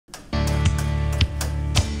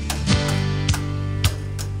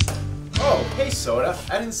Sota.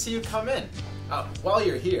 I didn't see you come in. While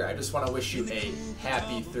you're here, I just want to wish you a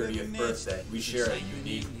happy 30th birthday. We share a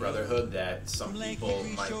unique brotherhood that some people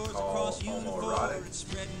might call homoerotic.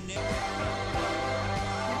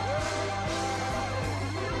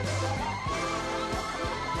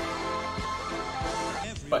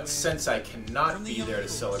 But since I cannot be there to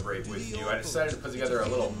celebrate with you, I decided to put together a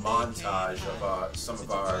little montage of some of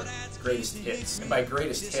our greatest hits. And by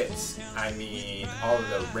greatest hits, I mean all of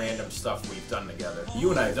the random stuff we've done together.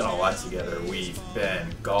 You and I have done a lot together. We've been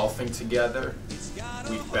golfing together.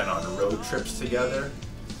 We've been on road trips together.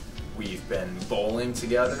 We've been bowling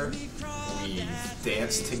together. We've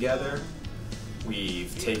danced together.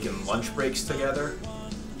 We've taken lunch breaks together.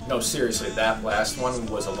 No, seriously, that last one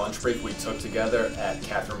was a lunch break we took together at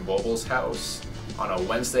Catherine Bobel's house on a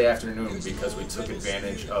Wednesday afternoon because we took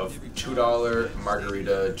advantage of $2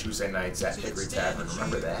 margarita Tuesday nights at Hickory Tavern.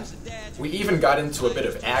 Remember that? We even got into a bit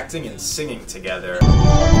of acting and singing together.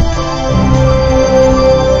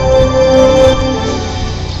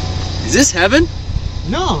 Is this heaven?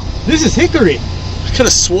 No, this is Hickory. I could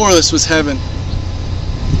have swore this was heaven.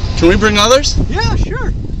 Can we bring others? Yeah,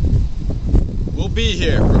 sure. We'll be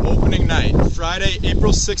here for opening night, Friday,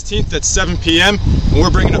 April 16th at 7 p.m. and we're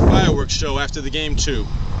bringing a fireworks show after the game too.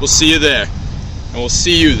 We'll see you there, and we'll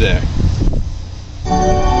see you there.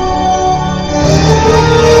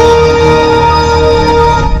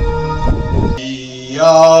 We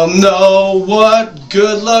all know what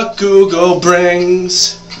good luck Google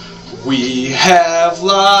brings. We have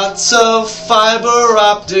lots of fiber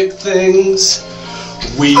optic things.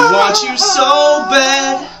 We want you so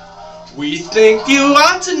bad. We think you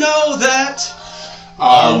ought to know that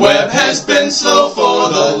our web has been slow for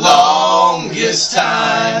the longest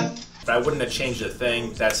time. But I wouldn't have changed a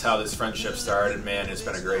thing. That's how this friendship started, man. It's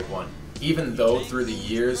been a great one. Even though through the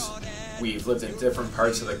years we've lived in different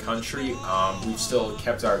parts of the country, we've still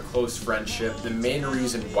kept our close friendship. The main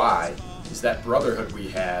reason why is that brotherhood we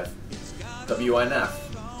have, WNF.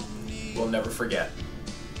 We'll never forget.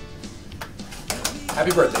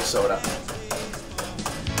 Happy birthday, Sota.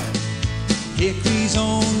 Hickory's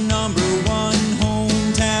on